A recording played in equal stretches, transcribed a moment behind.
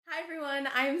Hi everyone,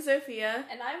 I'm Sophia.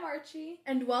 And I'm Archie.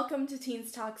 And welcome to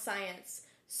Teens Talk Science.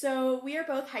 So we are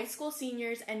both high school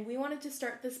seniors and we wanted to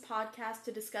start this podcast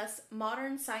to discuss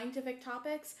modern scientific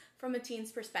topics from a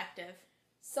teen's perspective.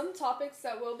 Some topics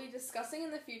that we'll be discussing in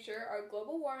the future are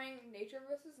global warming, nature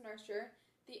versus nurture,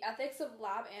 the ethics of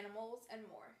lab animals, and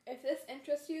more. If this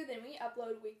interests you, then we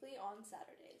upload weekly on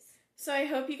Saturdays. So I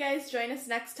hope you guys join us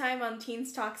next time on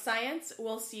Teens Talk Science.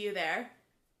 We'll see you there.